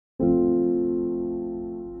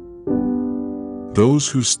Those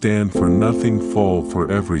who stand for nothing fall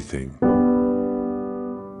for everything.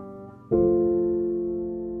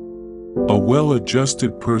 A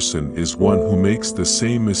well-adjusted person is one who makes the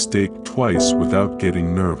same mistake twice without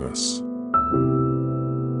getting nervous.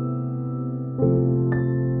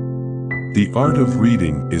 The art of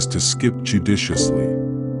reading is to skip judiciously.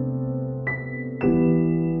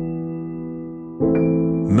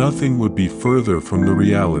 Nothing would be further from the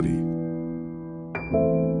reality.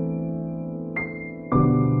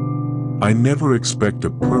 I never expect a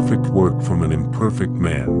perfect work from an imperfect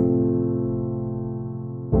man.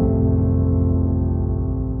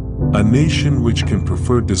 A nation which can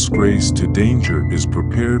prefer disgrace to danger is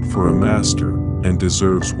prepared for a master, and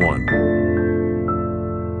deserves one.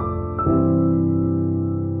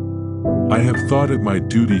 I have thought it my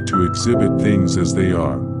duty to exhibit things as they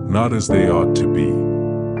are, not as they ought to be.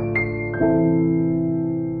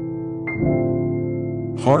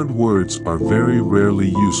 Hard words are very rarely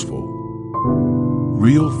useful.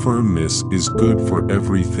 Real firmness is good for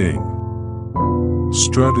everything.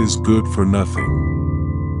 Strut is good for nothing.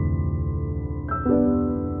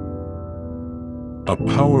 A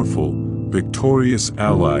powerful, victorious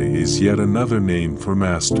ally is yet another name for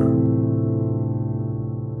master.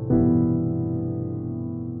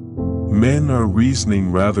 Men are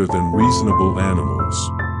reasoning rather than reasonable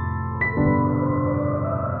animals.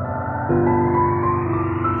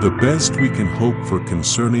 The best we can hope for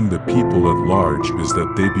concerning the people at large is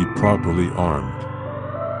that they be properly armed.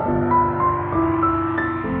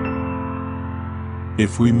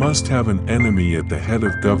 If we must have an enemy at the head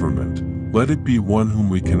of government, let it be one whom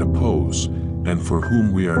we can oppose, and for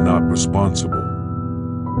whom we are not responsible.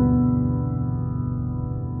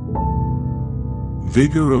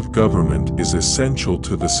 Vigor of government is essential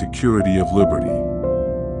to the security of liberty.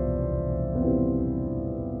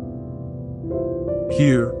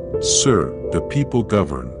 Here, sir, the people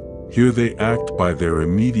govern. Here they act by their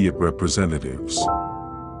immediate representatives.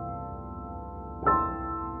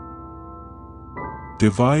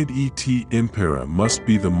 Divide et impera must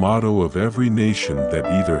be the motto of every nation that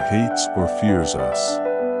either hates or fears us.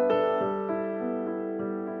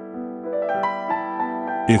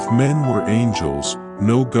 If men were angels,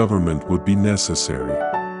 no government would be necessary.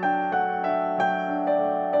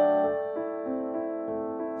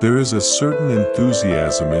 There is a certain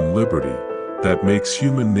enthusiasm in liberty that makes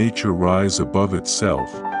human nature rise above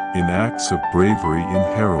itself in acts of bravery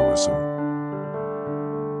and heroism.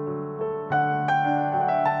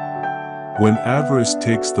 When avarice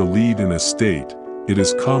takes the lead in a state, it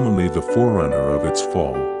is commonly the forerunner of its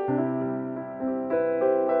fall.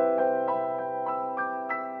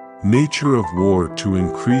 Nature of war to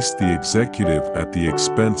increase the executive at the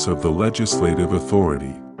expense of the legislative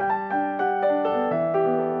authority.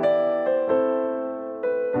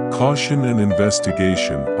 Caution and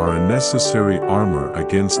investigation are a necessary armor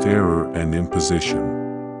against error and imposition.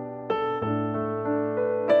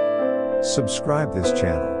 Subscribe this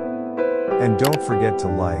channel. And don't forget to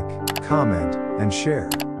like, comment, and share.